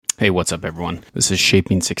Hey, what's up, everyone? This is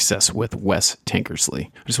Shaping Success with Wes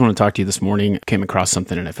Tankersley. I just want to talk to you this morning. I came across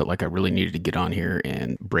something and I felt like I really needed to get on here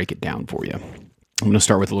and break it down for you. I'm going to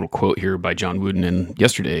start with a little quote here by John Wooden. And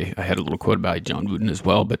yesterday I had a little quote by John Wooden as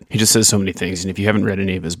well, but he just says so many things. And if you haven't read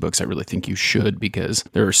any of his books, I really think you should, because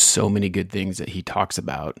there are so many good things that he talks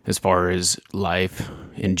about as far as life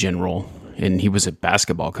in general. And he was a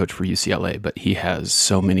basketball coach for UCLA, but he has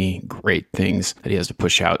so many great things that he has to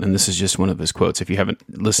push out. And this is just one of his quotes. If you haven't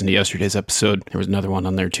listened to yesterday's episode, there was another one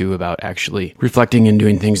on there too about actually reflecting and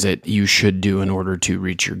doing things that you should do in order to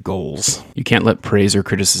reach your goals. You can't let praise or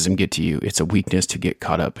criticism get to you. It's a weakness to get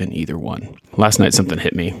caught up in either one. Last night, something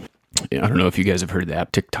hit me. I don't know if you guys have heard of the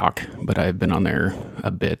app TikTok, but I've been on there a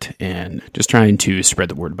bit and just trying to spread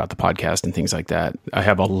the word about the podcast and things like that. I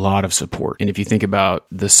have a lot of support. And if you think about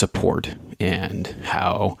the support and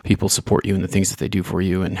how people support you and the things that they do for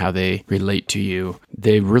you and how they relate to you,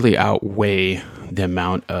 they really outweigh the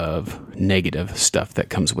amount of negative stuff that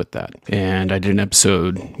comes with that. And I did an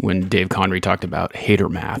episode when Dave Conry talked about hater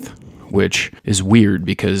math, which is weird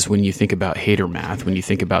because when you think about hater math, when you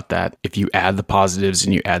think about that, if you add the positives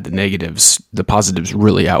and you add the positives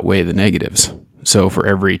really outweigh the negatives. So for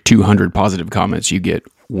every 200 positive comments, you get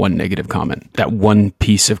one negative comment. That one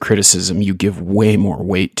piece of criticism you give way more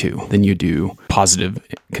weight to than you do positive,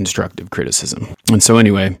 constructive criticism. And so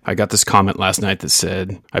anyway, I got this comment last night that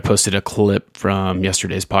said, I posted a clip from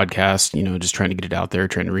yesterday's podcast, just trying to get it out there,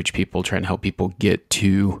 trying to reach people, trying to help people get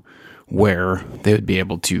to where they would be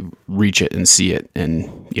able to reach it and see it and,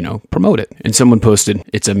 promote it. And someone posted,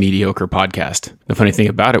 it's a mediocre podcast. The funny thing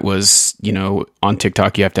about it was, on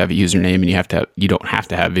TikTok, you have to have a username and you don't have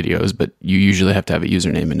to have videos, but you usually have to have a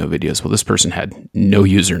username and no videos. Well, this person had no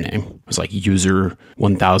username. It was like user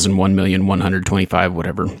 1000, 1,125,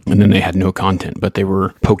 whatever. And then they had no content, but they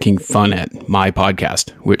were poking fun at my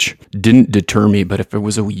podcast, which didn't deter me. But if it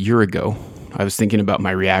was a year ago, I was thinking about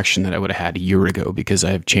my reaction that I would have had a year ago because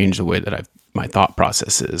I have changed the way that my thought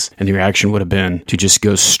process is. And the reaction would have been to just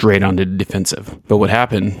go straight onto the defensive. But what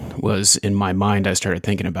happened was in my mind, I started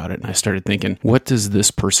thinking about it and I started thinking, what does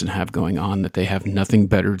this person have going on that they have nothing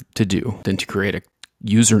better to do than to create a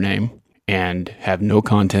username and have no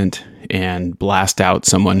content and blast out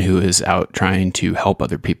someone who is out trying to help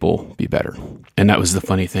other people be better. And that was the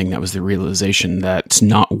funny thing. That was the realization that it's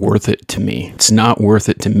not worth it to me. It's not worth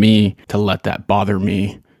it to me to let that bother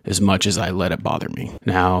me as much as I let it bother me.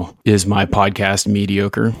 Now, is my podcast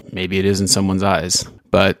mediocre? Maybe it is in someone's eyes,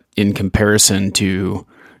 but in comparison to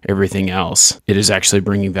everything else, it is actually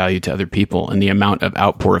bringing value to other people. And the amount of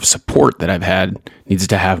outpour of support that I've had needs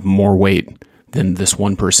to have more weight than this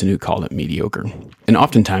one person who called it mediocre. And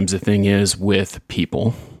oftentimes the thing is with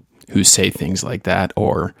people who say things like that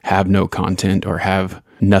or have no content or have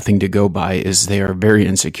nothing to go by is they are very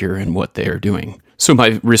insecure in what they are doing. So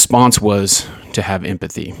my response was to have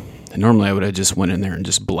empathy. And normally I would have just went in there and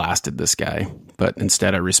just blasted this guy. But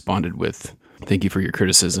instead I responded with, thank you for your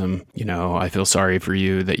criticism. I feel sorry for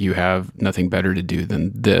you that you have nothing better to do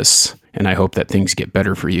than this. And I hope that things get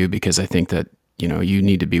better for you because I think that you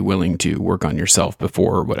need to be willing to work on yourself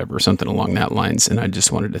before whatever, something along that lines. And I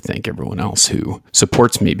just wanted to thank everyone else who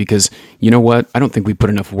supports me because you know what? I don't think we put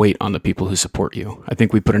enough weight on the people who support you. I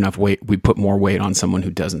think we put more weight on someone who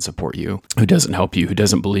doesn't support you, who doesn't help you, who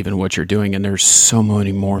doesn't believe in what you're doing. And there's so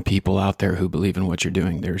many more people out there who believe in what you're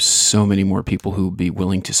doing. There's so many more people who be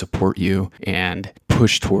willing to support you and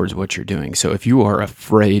push towards what you're doing. So if you are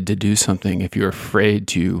afraid to do something, if you're afraid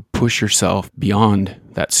to push yourself beyond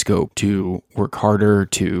that scope, to work harder,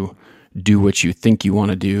 to do what you think you want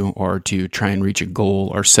to do, or to try and reach a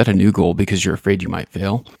goal or set a new goal because you're afraid you might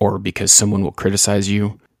fail or because someone will criticize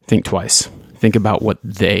you, think twice. Think about what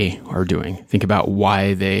they are doing. Think about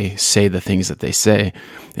why they say the things that they say.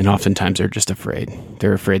 And oftentimes they're just afraid.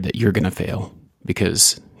 They're afraid that you're going to fail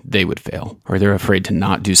because they would fail, or they're afraid to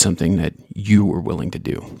not do something that you were willing to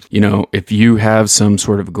do. If you have some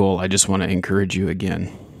sort of goal, I just want to encourage you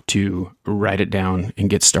again to write it down and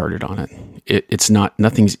get started on it.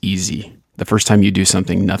 Nothing's easy. The first time you do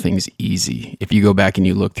something, nothing's easy. If you go back and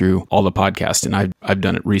you look through all the podcasts, and I've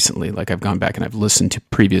done it recently, like I've gone back and I've listened to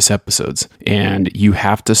previous episodes, and you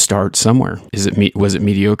have to start somewhere. Was it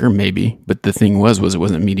mediocre? Maybe. But the thing was it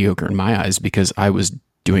wasn't mediocre in my eyes because I was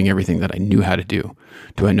doing everything that I knew how to do.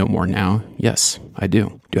 Do I know more now? Yes, I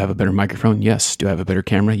do. Do I have a better microphone? Yes. Do I have a better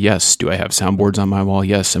camera? Yes. Do I have soundboards on my wall?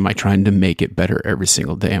 Yes. Am I trying to make it better every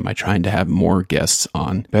single day? Am I trying to have more guests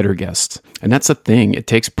on, better guests? And that's the thing. It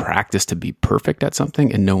takes practice to be perfect at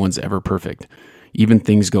something, and no one's ever perfect. Even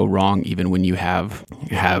things go wrong, even when you have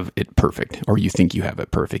it perfect, or you think you have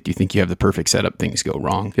it perfect. You think you have the perfect setup, things go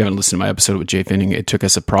wrong. If you haven't listened to my episode with Jay Finning, it took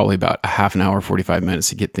us probably about a half an hour, 45 minutes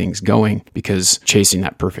to get things going because chasing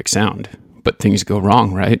that perfect sound. But things go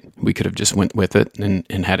wrong, right? We could have just went with it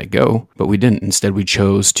and had it go, but we didn't. Instead, we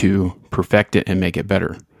chose to perfect it and make it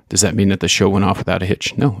better. Does that mean that the show went off without a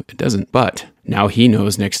hitch? No, it doesn't. But now he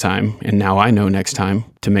knows next time, and now I know next time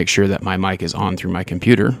to make sure that my mic is on through my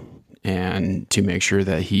computer, and to make sure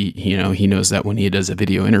that he knows that when he does a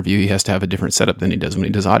video interview, he has to have a different setup than he does when he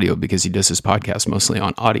does audio, because he does his podcast mostly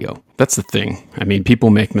on audio. That's the thing. I mean, people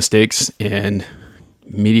make mistakes, and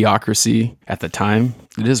mediocrity at the time,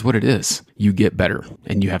 it is what it is. You get better,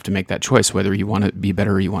 and you have to make that choice whether you want to be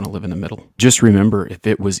better or you want to live in the middle. Just remember, if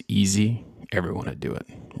it was easy, everyone would do it,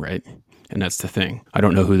 right? And that's the thing. I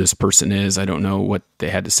don't know who this person is. I don't know what they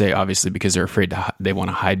had to say, obviously, because they're afraid they want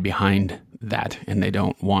to hide behind that, and they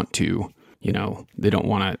don't want to, they don't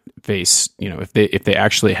want to face, if they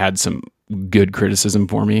actually had some good criticism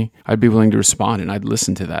for me, I'd be willing to respond, and I'd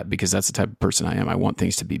listen to that, because that's the type of person I am. I want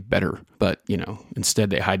things to be better. But, instead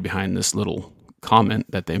they hide behind this little comment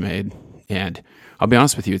that they made. And I'll be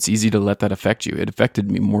honest with you, it's easy to let that affect you. It affected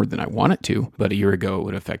me more than I want it to, but a year ago it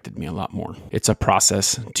would have affected me a lot more. It's a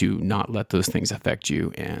process to not let those things affect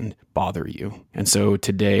you and bother you. And so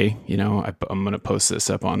today, I'm going to post this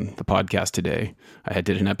up on the podcast today. I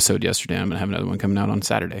did an episode yesterday. I'm going to have another one coming out on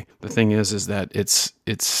Saturday. The thing is that it's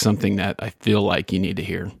something that I feel like you need to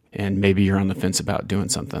hear. And maybe you're on the fence about doing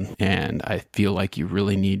something. And I feel like you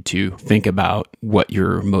really need to think about what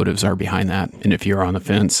your motives are behind that. And if you're on the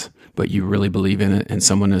fence, but you really believe in it, and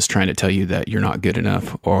someone is trying to tell you that you're not good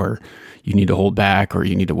enough, or you need to hold back, or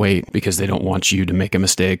you need to wait because they don't want you to make a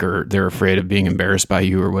mistake, or they're afraid of being embarrassed by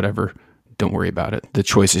you or whatever, don't worry about it. The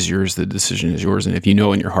choice is yours. The decision is yours. And if you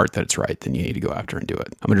know in your heart that it's right, then you need to go after and do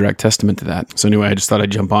it. I'm a direct testament to that. So anyway, I just thought I'd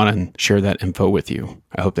jump on and share that info with you.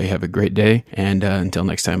 I hope they have a great day. And until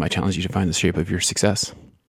next time, I challenge you to find the shape of your success.